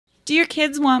Do your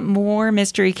kids want more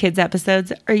Mystery Kids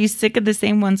episodes? Are you sick of the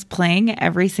same ones playing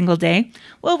every single day?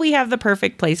 Well, we have the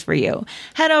perfect place for you.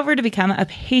 Head over to become a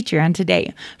Patreon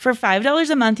today. For $5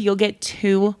 a month, you'll get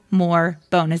 2 more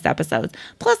bonus episodes,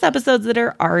 plus episodes that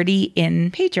are already in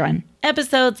Patreon.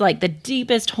 Episodes like The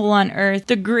Deepest Hole on Earth,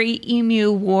 The Great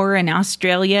Emu War in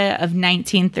Australia of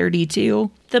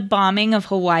 1932, the bombing of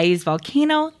Hawaii's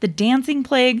volcano, the dancing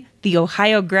plague, the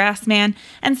Ohio grassman,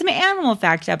 and some animal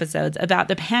fact episodes about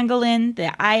the pangolin,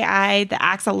 the ai, the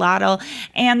axolotl,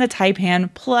 and the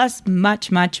taipan, plus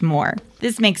much, much more.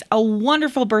 This makes a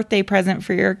wonderful birthday present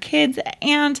for your kids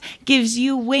and gives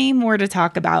you way more to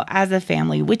talk about as a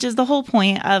family, which is the whole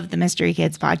point of the Mystery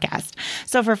Kids podcast.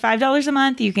 So for $5 a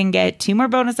month, you can get 2 more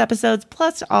bonus episodes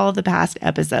plus all of the past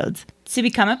episodes. To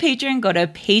become a patron, go to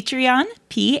Patreon,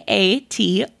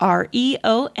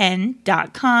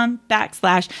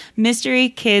 patreon.com/Mystery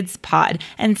Kids Pod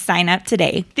and sign up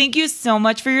today. Thank you so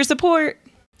much for your support.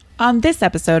 On this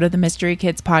episode of the Mystery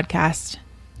Kids podcast,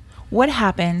 what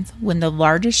happens when the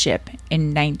largest ship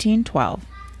in 1912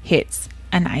 hits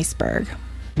an iceberg?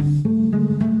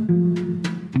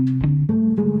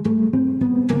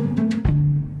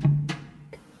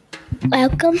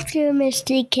 Welcome to the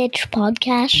Mystery Kids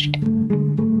podcast.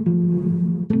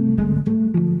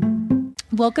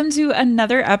 Welcome to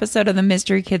another episode of the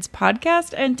Mystery Kids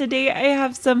podcast, and today I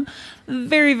have some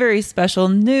very, very special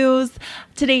news.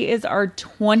 Today is our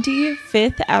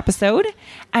 25th episode,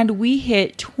 and we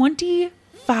hit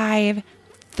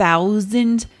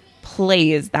 25,000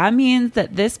 plays. That means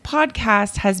that this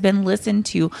podcast has been listened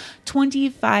to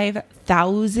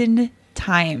 25,000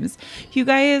 times. You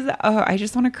guys, I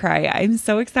just want to cry. I'm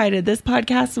so excited. This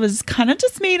podcast was kind of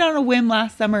just made on a whim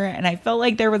last summer, and I felt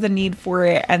like there was a need for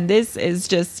it. And this is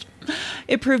just,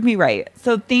 it proved me right.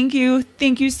 So thank you.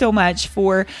 Thank you so much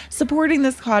for supporting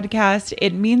this podcast.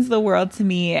 It means the world to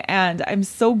me. And I'm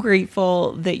so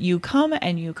grateful that you come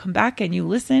back and you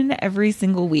listen every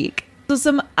single week. So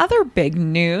some other big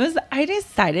news, I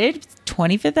decided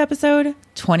 25th episode,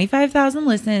 25,000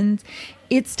 listens.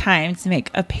 It's time to make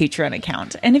a Patreon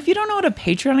account. And if you don't know what a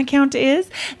Patreon account is,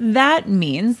 that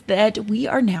means that we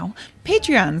are now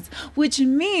Patreons, which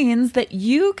means that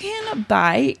you can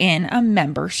buy in a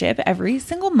membership every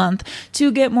single month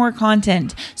to get more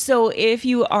content. So if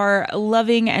you are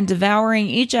loving and devouring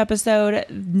each episode,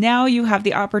 now you have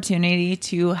the opportunity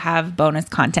to have bonus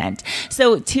content.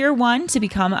 So tier 1 to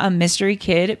become a Mystery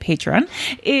Kid patron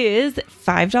is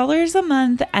 $5 a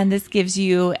month, and this gives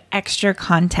you extra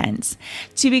content.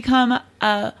 To become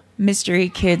a Mystery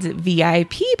Kids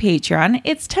VIP Patreon,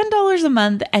 it's $10 a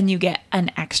month, and you get an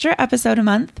extra episode a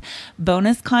month,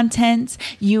 bonus content.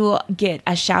 You get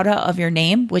a shout out of your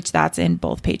name, which that's in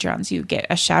both Patreons. You get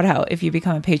a shout out if you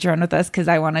become a patron with us, because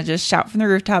I want to just shout from the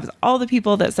rooftops all the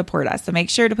people that support us. So make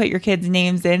sure to put your kids'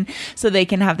 names in so they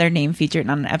can have their name featured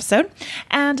on an episode.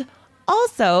 And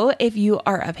also, if you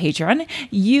are a patron,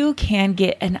 you can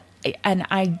get an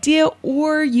idea,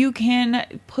 or you can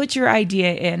put your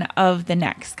idea in of the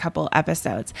next couple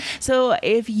episodes. So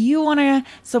if you want to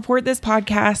support this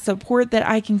podcast, support that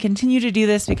I can continue to do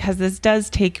this, because this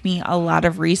does take me a lot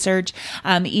of research.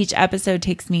 Each episode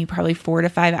takes me probably 4 to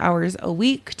 5 hours a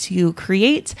week to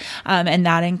create. And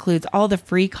that includes all the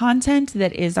free content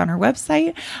that is on our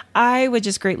website. I would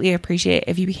just greatly appreciate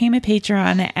if you became a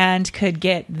patron and could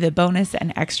get the bonus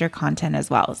and extra content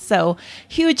as well. So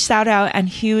huge shout out and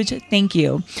huge thank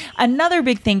you. Another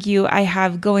big thank you I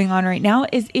have going on right now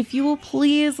is if you will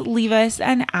please leave us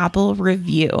an Apple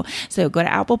review. So go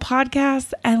to Apple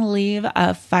Podcasts and leave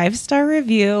a 5-star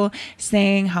review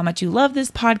saying how much you love this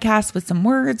podcast with some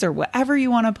words or whatever you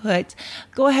want to put.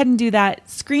 Go ahead and do that.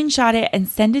 Screenshot it and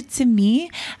send it to me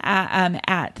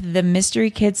at the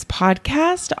Mystery Kids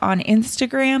Podcast on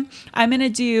Instagram. I'm going to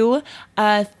do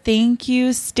thank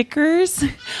you stickers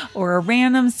or a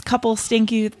random couple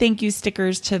thank you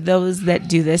stickers to those that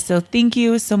do this. So thank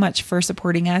you so much for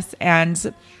supporting us.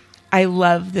 And I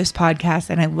love this podcast,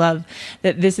 and I love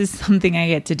that this is something I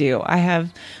get to do. I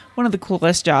have one of the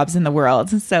coolest jobs in the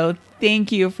world. So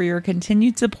thank you for your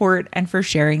continued support and for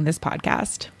sharing this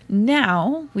podcast.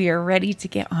 Now we are ready to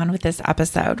get on with this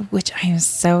episode, which I am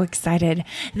so excited.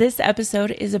 This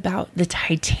episode is about the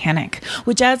Titanic,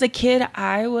 which as a kid,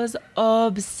 I was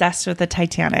obsessed with the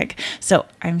Titanic. So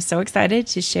I'm so excited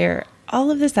to share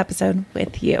all of this episode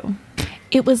with you.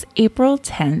 It was April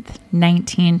 10th,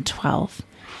 1912.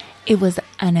 It was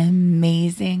an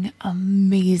amazing,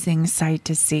 amazing sight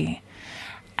to see.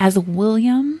 As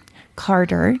William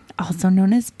Carter, also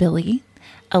known as Billy,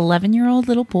 11-year-old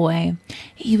little boy,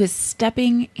 he was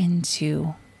stepping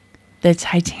into the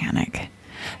Titanic.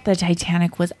 The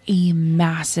Titanic was a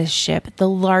massive ship, the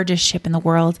largest ship in the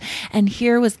world, and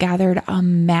here was gathered a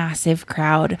massive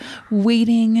crowd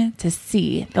waiting to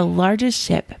see the largest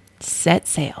ship set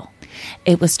sail.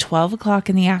 It was 12 o'clock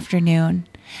in the afternoon.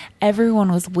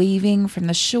 Everyone was waving from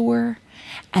the shore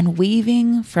and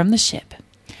waving from the ship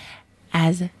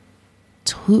as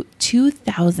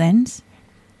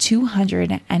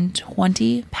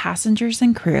 2,220 passengers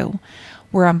and crew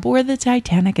were on board the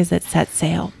Titanic as it set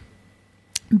sail.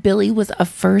 Billy was a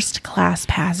first-class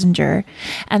passenger,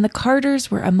 and the Carters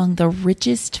were among the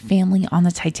richest family on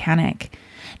the Titanic.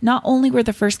 Not only were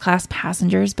the first-class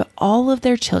passengers, but all of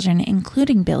their children,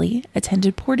 including Billy,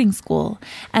 attended boarding school,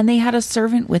 and they had a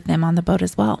servant with them on the boat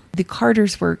as well. The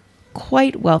Carters were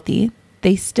quite wealthy.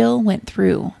 They still went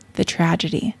through the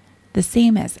tragedy, the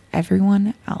same as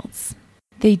everyone else.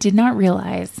 They did not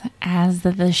realize, as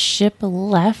the ship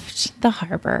left the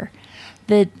harbor,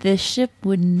 that the ship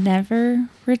would never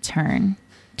return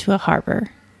to a harbor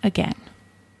again.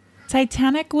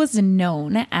 Titanic was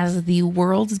known as the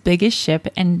world's biggest ship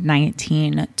in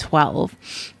 1912.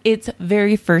 Its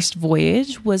very first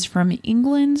voyage was from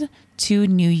England to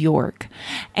New York,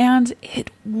 and it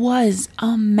was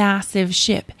a massive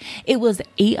ship. It was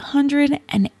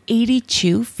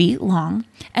 882 feet long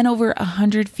and over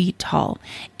 100 feet tall.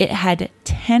 It had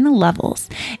 10 levels.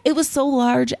 It was so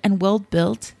large and well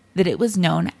built that it was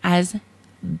known as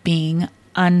being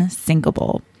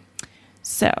unsinkable.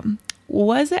 So,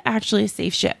 was it actually a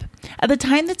safe ship? At the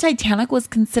time, the Titanic was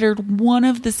considered one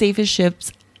of the safest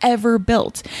ships ever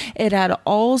built. It had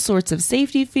all sorts of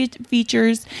safety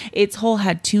features. Its hull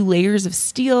had 2 layers of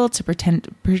steel to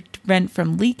prevent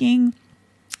from leaking.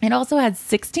 It also had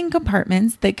 16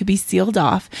 compartments that could be sealed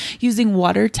off using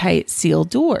watertight seal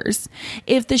doors.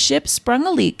 If the ship sprung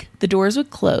a leak, the doors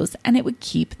would close and it would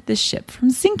keep the ship from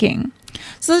sinking.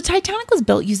 So the Titanic was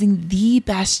built using the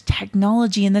best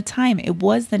technology in the time. It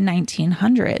was the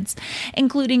 1900s,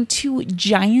 including 2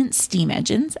 giant steam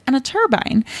engines and a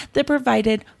turbine that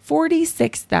provided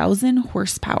 46,000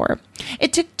 horsepower.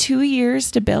 It took 2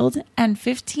 years to build and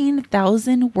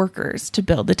 15,000 workers to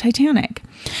build the Titanic.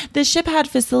 The ship had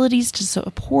facilities to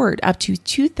support up to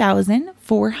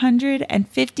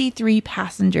 2,453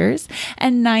 passengers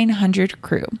and 900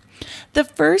 crew. The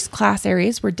first class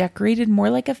areas were decorated more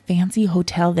like a fancy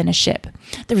hotel than a ship.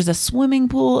 There was a swimming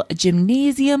pool, a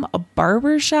gymnasium, a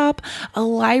barber shop, a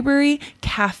library,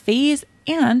 cafes,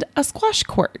 and a squash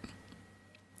court.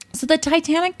 So the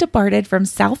Titanic departed from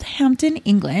Southampton,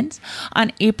 England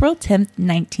on April 10th,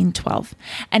 1912,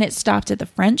 and it stopped at the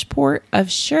French port of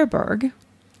Cherbourg.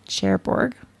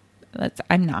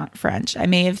 I'm not French. I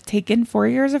may have taken 4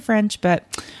 years of French, but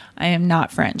I am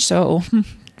not French, so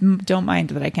don't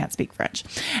mind that I can't speak French.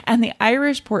 And the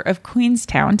Irish port of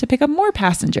Queenstown to pick up more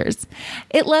passengers.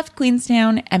 It left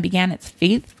Queenstown and began its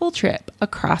faithful trip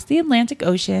across the Atlantic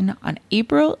Ocean on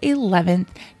April 11th,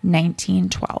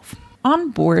 1912.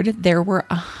 On board, there were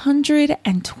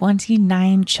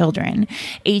 129 children,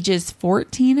 ages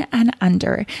 14 and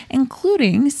under,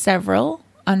 including several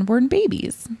unborn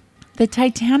babies. The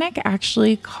Titanic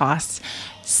actually cost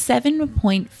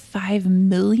 $7.5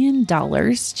 million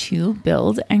to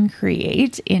build and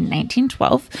create in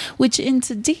 1912, which in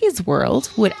today's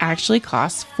world would actually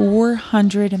cost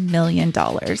 $400 million.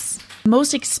 The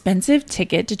most expensive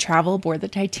ticket to travel aboard the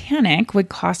Titanic would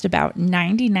cost about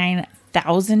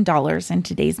 $99,000 in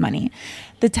today's money.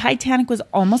 The Titanic was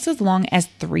almost as long as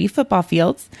 3 football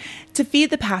fields. To feed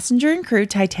the passenger and crew,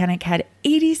 Titanic had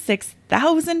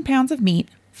 86,000 pounds of meat,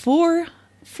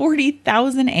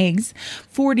 40,000 eggs,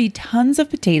 40 tons of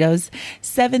potatoes,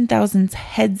 7,000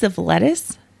 heads of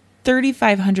lettuce,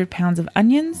 3,500 pounds of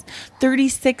onions,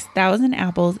 36,000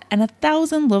 apples, and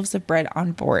 1,000 loaves of bread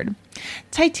on board.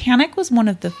 Titanic was one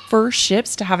of the first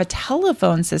ships to have a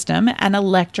telephone system and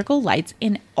electrical lights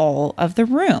in all of the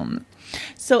rooms.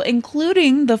 So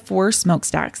including the 4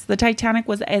 smokestacks, the Titanic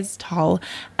was as tall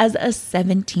as a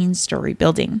 17-story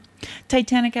building.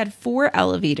 Titanic had 4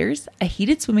 elevators, a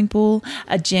heated swimming pool,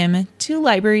 a gym, 2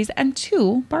 libraries, and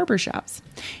 2 barbershops.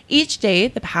 Each day,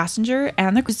 the passenger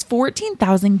and the crew was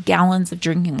 14,000 gallons of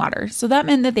drinking water. So that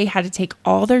meant that they had to take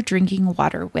all their drinking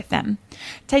water with them.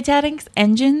 Titanic's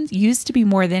engines used to be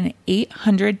more than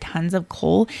 800 tons of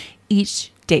coal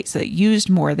each day. So it used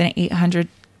more than 800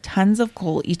 tons of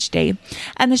coal each day,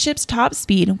 and the ship's top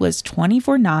speed was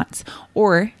 24 knots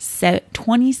or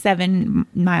 27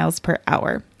 miles per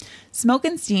hour. Smoke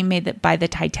and steam made that by the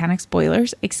Titanic's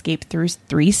boilers escaped through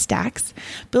 3 stacks.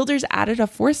 Builders added a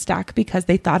 4th stack because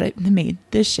they thought it made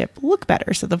the ship look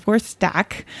better. So the 4th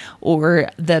stack,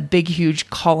 or the big huge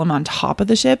column on top of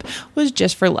the ship, was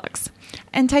just for looks.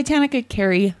 And Titanic could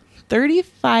carry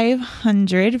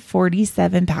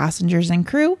 3,547 passengers and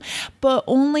crew, but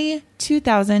only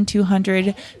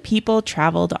 2,200 people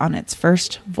traveled on its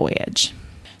first voyage.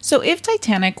 So if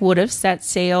Titanic would have set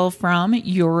sail from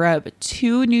Europe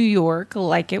to New York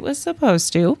like it was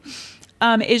supposed to,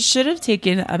 it should have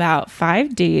taken about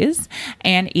 5 days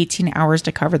and 18 hours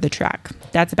to cover the track.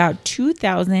 That's about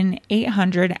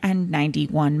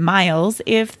 2,891 miles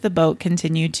if the boat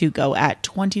continued to go at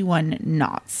 21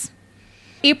 knots.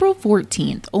 April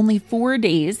 14th, only 4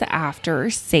 days after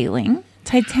sailing,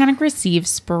 Titanic received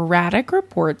sporadic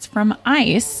reports from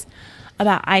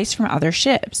about ice from other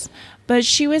ships, but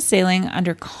she was sailing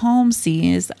under calm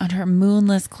seas under a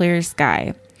moonless clear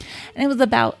sky. And it was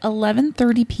about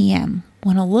 11:30 p.m.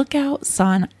 when a lookout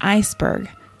saw an iceberg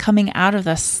coming out of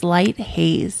the slight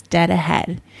haze dead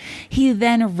ahead. He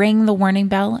then rang the warning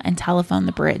bell and telephoned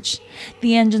the bridge.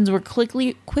 The engines were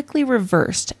quickly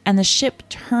reversed and the ship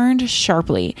turned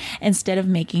sharply instead of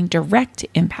making direct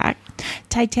impact.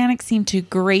 Titanic seemed to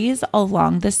graze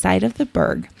along the side of the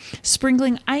berg,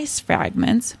 sprinkling ice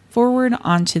fragments forward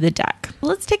onto the deck.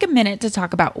 Let's take a minute to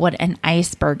talk about what an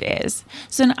iceberg is.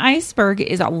 So an iceberg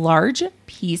is a large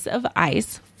piece of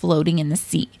ice floating in the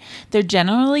sea. They're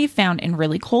generally found in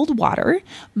really cold water,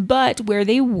 but where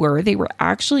they were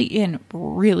actually in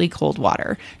really cold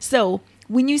water. So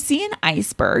when you see an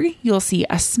iceberg, you'll see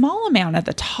a small amount at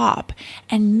the top,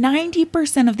 and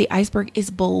 90% of the iceberg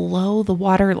is below the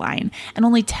waterline, and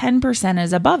only 10%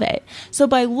 is above it. So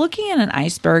by looking at an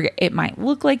iceberg, it might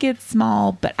look like it's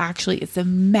small, but actually it's a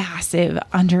massive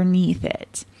underneath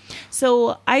it.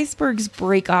 So icebergs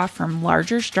break off from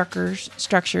larger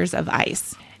structures of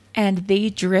ice, and they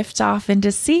drift off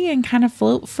into sea and kind of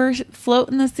float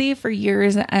in the sea for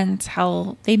years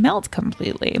until they melt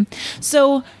completely.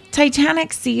 So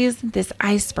Titanic sees this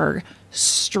iceberg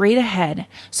straight ahead.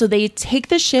 So they take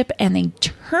the ship and they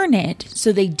turn it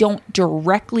so they don't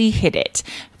directly hit it,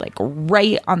 like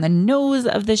right on the nose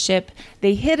of the ship.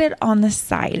 They hit it on the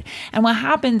side. And what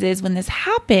happens is when this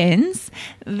happens,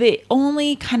 they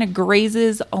only kind of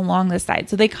grazes along the side.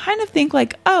 So they kind of think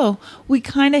like, oh, we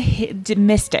kind of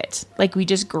missed it. Like we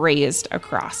just grazed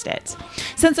across it.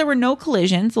 Since there were no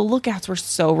collisions, the lookouts were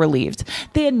so relieved.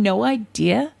 They had no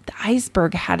idea the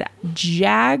iceberg had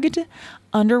jagged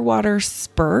underwater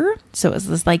spur. So it was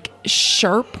this like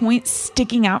sharp point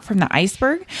sticking out from the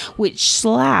iceberg, which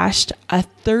slashed a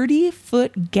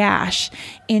 30-foot gash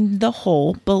in the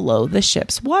hole below the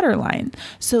ship's waterline.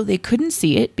 So they couldn't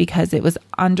see it because it was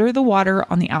under the water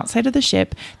on the outside of the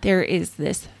ship. There is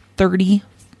this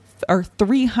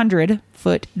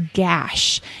 300-foot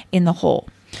gash in the hole.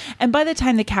 And by the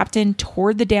time the captain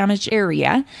toured the damaged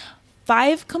area,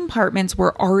 5 compartments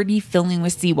were already filling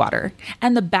with seawater,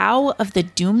 and the bow of the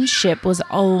doomed ship was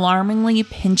alarmingly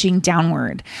pinching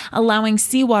downward, allowing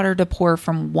seawater to pour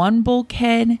from one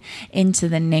bulkhead into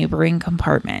the neighboring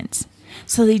compartment.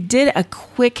 So they did a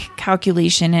quick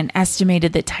calculation and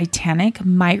estimated that Titanic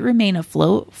might remain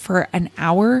afloat for an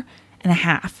hour and a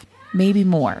half, maybe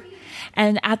more.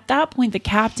 And at that point, the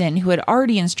captain, who had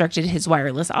already instructed his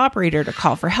wireless operator to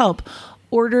call for help,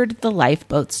 ordered the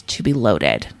lifeboats to be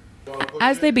loaded.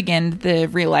 As they begin to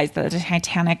realize that the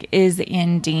Titanic is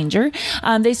in danger,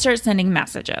 they start sending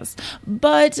messages.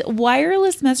 But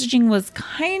wireless messaging was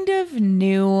kind of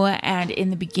new and in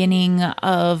the beginning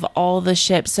of all the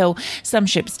ships. So some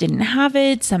ships didn't have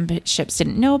it, some ships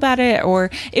didn't know about it,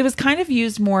 or it was kind of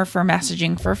used more for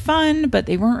messaging for fun, but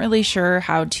they weren't really sure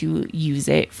how to use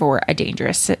it for a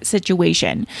dangerous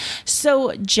situation.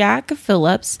 So Jack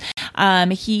Phillips,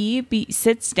 he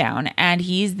sits down and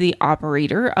he's the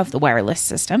operator of the wireless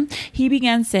system. He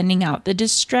began sending out the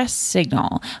distress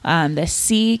signal, the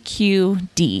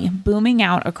CQD, booming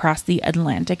out across the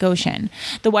Atlantic Ocean.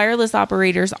 The wireless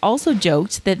operators also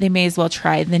joked that they may as well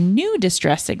try the new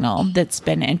distress signal that's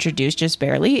been introduced just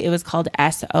barely. It was called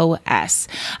SOS,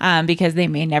 because they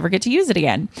may never get to use it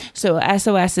again. So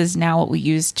SOS is now what we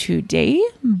use today,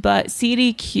 but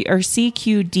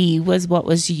CQD was what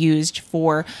was used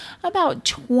for about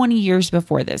 20 years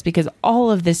before this, because all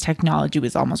of this technology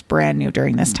was almost brand new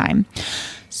during this time.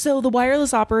 So the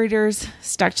wireless operators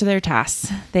stuck to their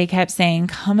tasks. They kept saying,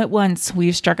 "Come at once.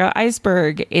 We've struck an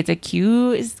iceberg. It's a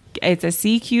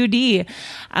CQD."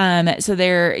 So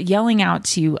they're yelling out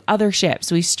to other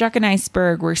ships, "We struck an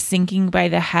iceberg. We're sinking by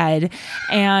the head."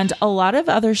 And a lot of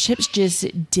other ships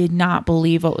just did not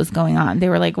believe what was going on. They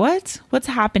were like, "What? What's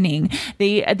happening?"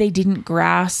 They didn't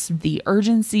grasp the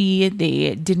urgency.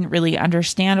 They didn't really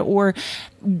understand, or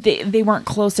they weren't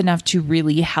close enough to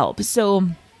really help. So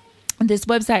this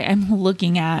website I'm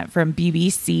looking at from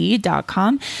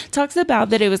bbc.com talks about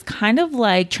that it was kind of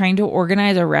like trying to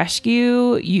organize a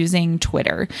rescue using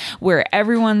Twitter, where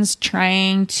everyone's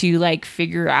trying to like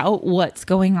figure out what's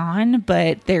going on,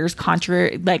 but there's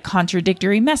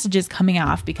contradictory messages coming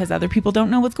off because other people don't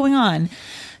know what's going on.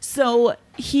 So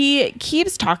he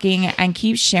keeps talking and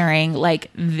keeps sharing like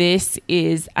this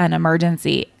is an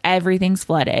emergency. Everything's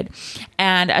flooded.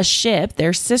 And a ship,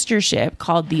 their sister ship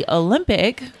called the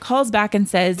Olympic, calls back and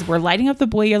says, we're lighting up the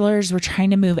boilers. We're trying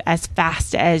to move as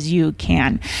fast as you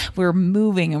can. We're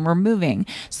moving and we're moving.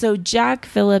 So Jack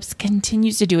Phillips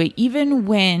continues to do it even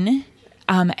when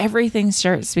everything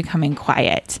starts becoming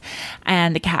quiet.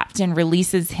 And the captain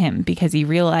releases him because he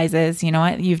realizes, you know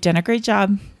what, you've done a great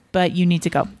job, but you need to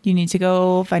go. You need to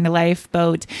go find a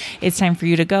lifeboat. It's time for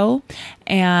you to go.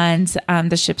 And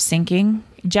the ship's sinking.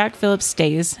 Jack Phillips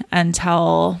stays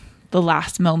until the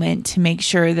last moment to make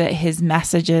sure that his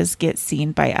messages get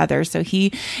seen by others. So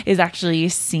he is actually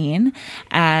seen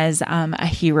as a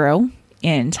hero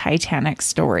in Titanic's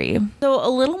story. So a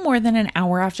little more than an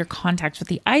hour after contact with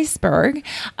the iceberg,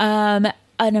 an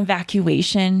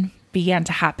evacuation began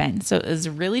to happen. So it was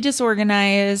really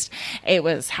disorganized. It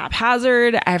was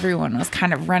haphazard. Everyone was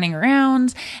kind of running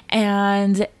around,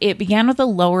 and it began with the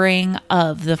lowering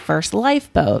of the first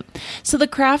lifeboat. So the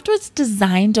craft was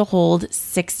designed to hold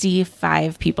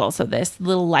 65 people. So this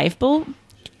little lifeboat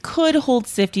could hold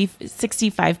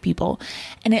 65 people,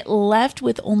 and it left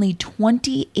with only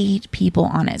 28 people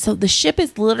on it. So the ship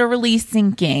is literally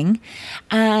sinking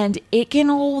and it can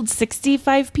hold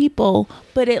 65 people,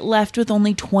 but it left with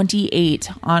only 28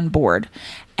 on board.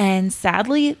 And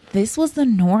sadly, this was the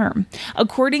norm.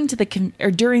 According to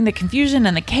during the confusion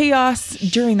and the chaos,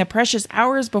 during the precious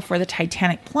hours before the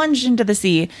Titanic plunged into the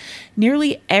sea,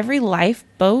 nearly every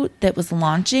lifeboat that was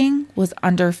launching was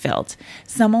underfilled.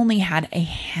 Some only had a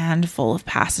handful of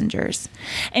passengers.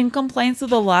 In compliance with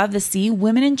the law of the sea,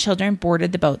 women and children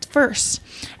boarded the boats first.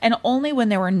 And only when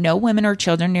there were no women or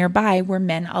children nearby were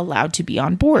men allowed to be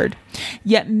on board.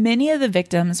 Yet many of the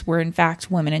victims were in fact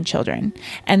women and children,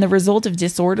 and the result of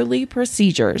disorderly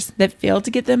procedures that failed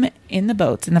to get them in the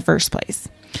boats in the first place.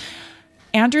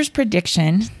 Andrew's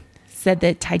prediction said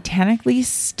that Titanic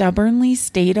stubbornly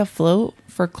stayed afloat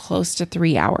for close to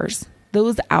 3 hours.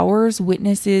 Those hours,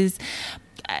 witnesses,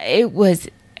 it was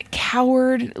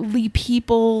cowardly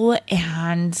people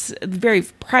and very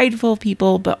prideful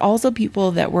people, but also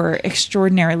people that were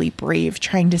extraordinarily brave,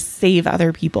 trying to save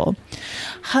other people.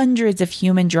 Hundreds of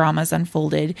human dramas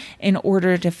unfolded in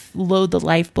order to load the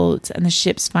lifeboats and the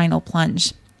ship's final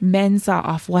plunge. Men saw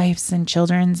off wives and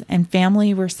children, and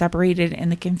family were separated in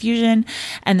the confusion,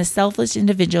 and the selfless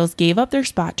individuals gave up their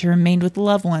spot to remain with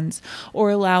loved ones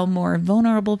or allow more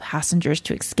vulnerable passengers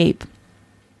to escape.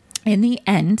 In the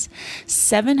end,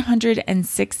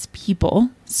 706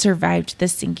 people survived the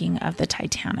sinking of the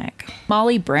Titanic.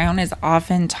 Molly Brown is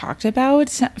often talked about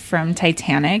from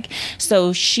Titanic.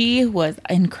 So she was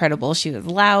incredible. She was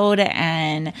loud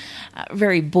and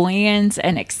very buoyant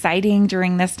and exciting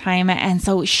during this time. And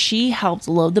so she helped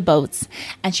load the boats,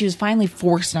 and she was finally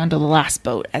forced onto the last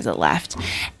boat as it left.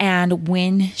 And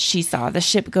when she saw the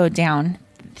ship go down,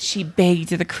 she begged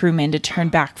the crewmen to turn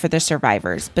back for the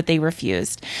survivors, but they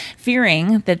refused,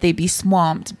 fearing that they'd be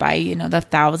swamped by, the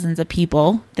thousands of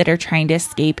people that are trying to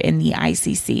escape in the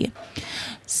ICC.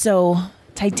 So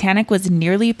Titanic was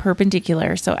nearly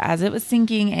perpendicular. So as it was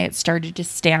sinking, it started to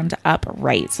stand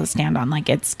upright. So stand on like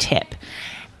its tip.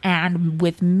 And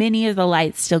with many of the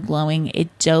lights still glowing,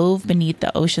 it dove beneath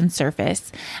the ocean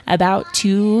surface about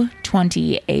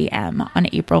 2:20 a.m. on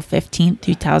April 15th,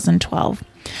 2012.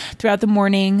 Throughout the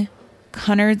morning,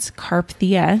 Cunard's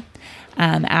Carpathia,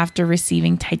 after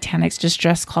receiving Titanic's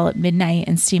distress call at midnight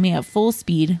and steaming at full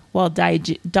speed while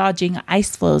dodging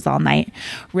ice floes all night,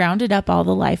 rounded up all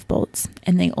the lifeboats,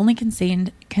 and they only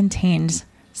contained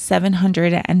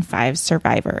 705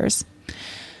 survivors.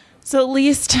 So at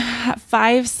least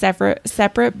 5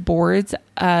 separate boards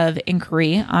of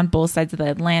inquiry on both sides of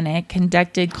the Atlantic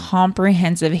conducted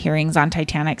comprehensive hearings on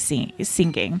Titanic's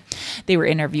sinking. They were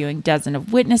interviewing dozens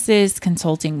of witnesses,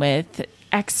 consulting with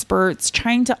experts,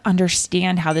 trying to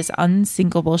understand how this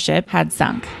unsinkable ship had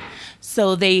sunk.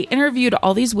 So they interviewed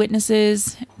all these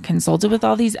witnesses, consulted with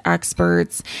all these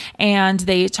experts, and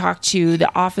they talked to the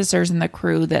officers and the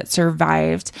crew that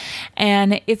survived.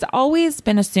 And it's always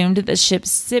been assumed that the ship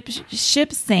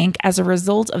sank as a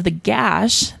result of the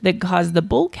gash that caused the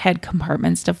bulkhead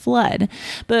compartments to flood.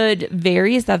 But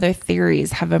various other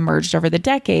theories have emerged over the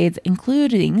decades,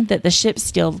 including that the ship's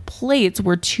steel plates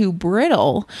were too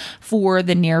brittle for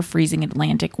the near freezing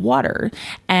Atlantic water,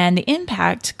 and the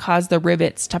impact caused the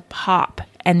rivets to pop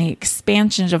and the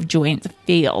expansion of joints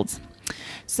failed.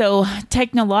 So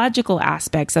technological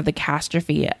aspects of the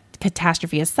catastrophe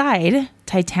aside,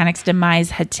 Titanic's demise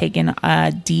had taken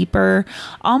a deeper,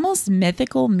 almost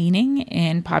mythical meaning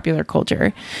in popular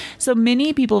culture. So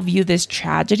many people view this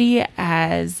tragedy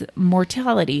as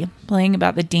mortality, playing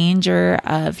about the danger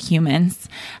of humans.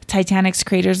 Titanic's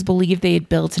creators believed they had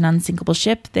built an unsinkable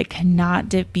ship that cannot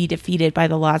be defeated by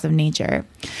the laws of nature.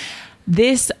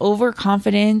 This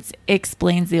overconfidence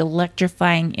explains the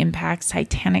electrifying impacts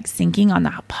Titanic's sinking on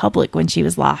the public when she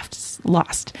was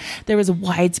lost. There was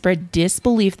widespread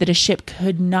disbelief that a ship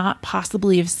could not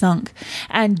possibly have sunk,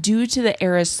 and due to the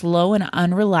era's slow and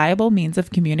unreliable means of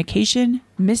communication,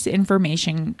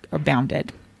 misinformation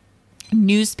abounded.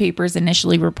 Newspapers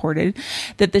initially reported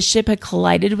that the ship had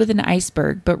collided with an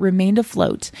iceberg but remained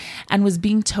afloat and was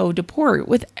being towed to port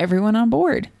with everyone on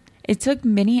board. It took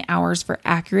many hours for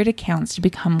accurate accounts to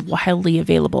become widely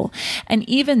available, and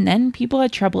even then, people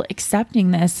had trouble accepting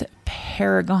this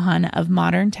paragon of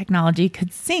modern technology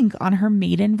could sink on her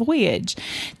maiden voyage,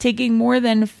 taking more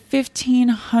than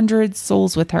 1,500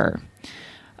 souls with her.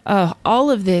 All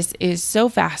of this is so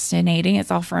fascinating. It's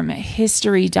all from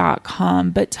history.com,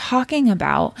 but talking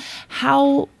about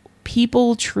how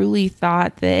people truly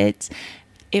thought that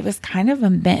it was kind of a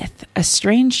myth, a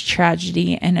strange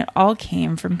tragedy, and it all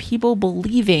came from people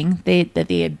believing that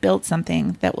they had built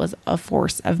something that was a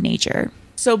force of nature.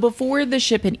 So before the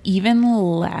ship had even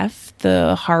left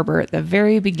the harbor at the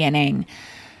very beginning,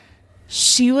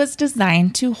 she was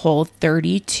designed to hold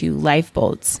 32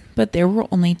 lifeboats, but there were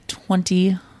only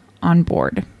 20 on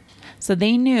board. So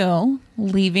they knew,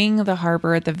 leaving the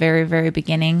harbor at the very, very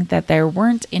beginning, that there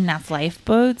weren't enough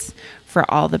lifeboats for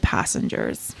all the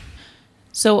passengers.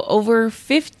 So over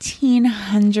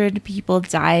 1,500 people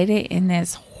died in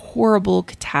this horrible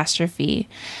catastrophe.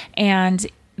 And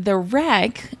the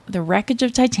wreckage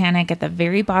of Titanic at the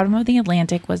very bottom of the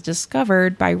Atlantic was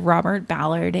discovered by Robert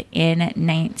Ballard in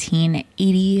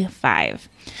 1985.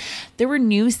 There were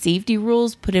new safety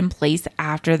rules put in place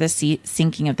after the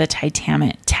sinking of the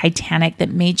Titanic that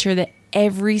made sure that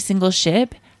every single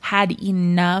ship had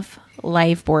enough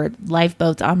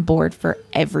lifeboats on board for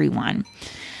everyone.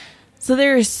 So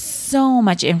there is so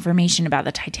much information about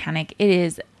the Titanic. It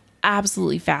is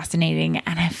absolutely fascinating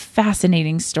and a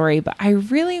fascinating story, but I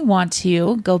really want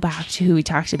to go back to who we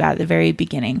talked about at the very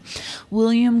beginning,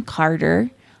 William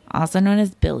Carter, also known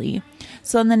as Billy.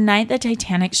 So on the night the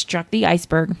Titanic struck the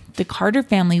iceberg, the Carter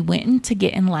family went to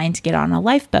get in line to get on a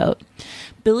lifeboat.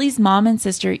 Billy's mom and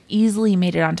sister easily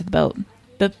made it onto the boat,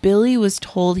 but Billy was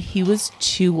told he was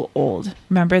too old.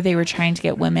 Remember, they were trying to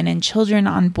get women and children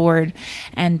on board,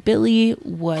 and Billy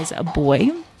was a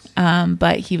boy,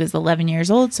 but he was 11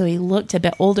 years old, so he looked a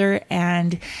bit older,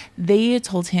 and they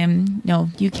told him, "No,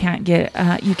 you can't get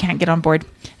on board.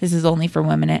 This is only for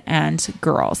women and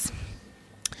girls."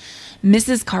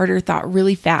 Mrs. Carter thought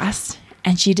really fast,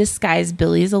 and she disguised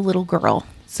Billy as a little girl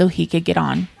so he could get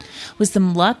on. With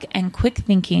some luck and quick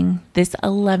thinking, this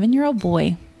 11-year-old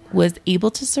boy was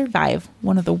able to survive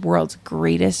one of the world's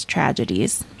greatest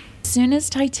tragedies. As soon as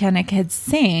Titanic had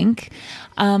sank,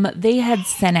 they had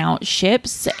sent out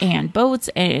ships and boats,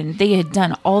 and they had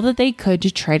done all that they could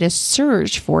to try to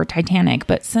search for Titanic.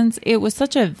 But since it was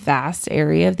such a vast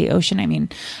area of the ocean, I mean,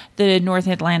 the North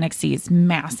Atlantic Sea is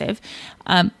massive,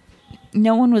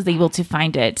 no one was able to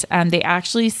find it. They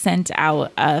actually sent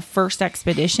out a first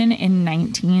expedition in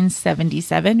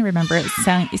 1977. Remember, it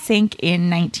sank in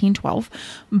 1912,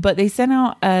 but they sent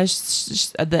out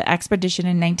the expedition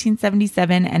in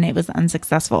 1977, and it was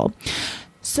unsuccessful.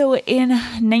 So in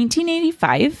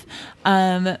 1985,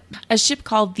 a ship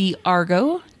called the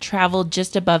Argo traveled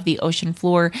just above the ocean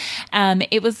floor.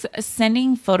 It was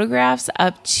sending photographs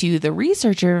up to the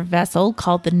researcher vessel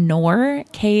called the Knorr,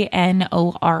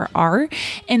 Knorr.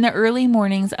 In the early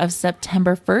mornings of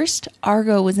September 1st,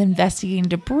 Argo was investigating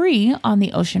debris on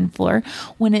the ocean floor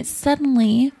when it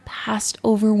suddenly passed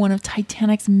over one of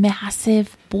Titanic's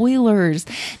massive boilers.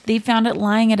 They found it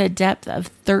lying at a depth of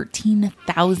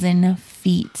 13,000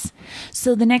 feet.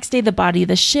 So the next day, the body of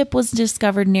the ship was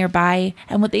discovered nearby,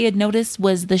 and what they had noticed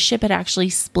was the ship had actually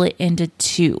split into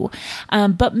two.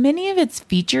 But many of its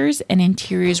features and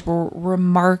interiors were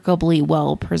remarkably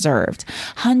well preserved.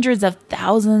 Hundreds of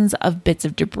thousands of bits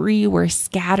of debris were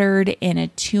scattered in a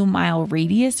 2-mile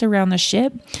radius around the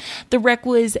ship. The wreck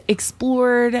was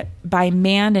explored by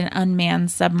manned and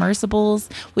unmanned submersibles,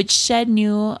 which shed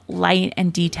new light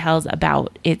and details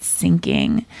about its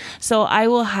sinking. So I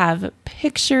will have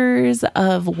pictures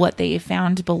of what they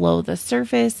found below the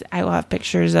surface. I will have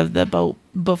pictures of the boat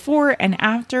before and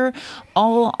after,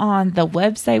 all on the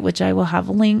website, which I will have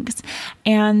links.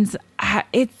 And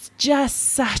it's just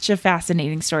such a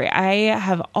fascinating story. I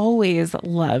have always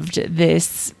loved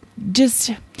this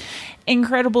just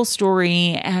incredible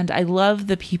story, and I love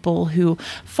the people who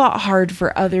fought hard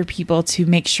for other people to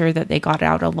make sure that they got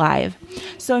out alive.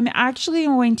 So I'm actually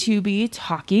going to be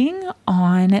talking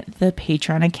on the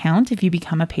Patreon account. If you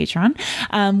become a patron,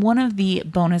 one of the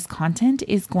bonus content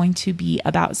is going to be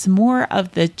about some more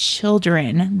of the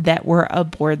children that were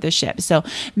aboard the ship. So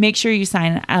make sure you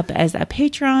sign up as a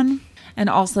patron. And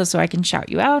also so I can shout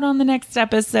you out on the next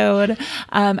episode.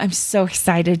 I'm so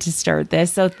excited to start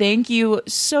this. So thank you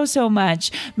so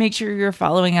much. Make sure you're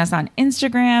following us on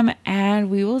Instagram, and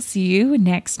we will see you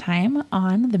next time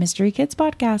on the Mystery Kids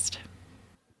podcast.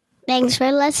 Thanks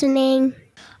for listening.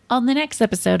 On the next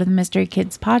episode of the Mystery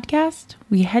Kids podcast,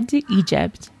 we head to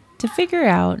Egypt to figure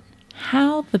out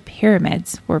how the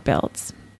pyramids were built.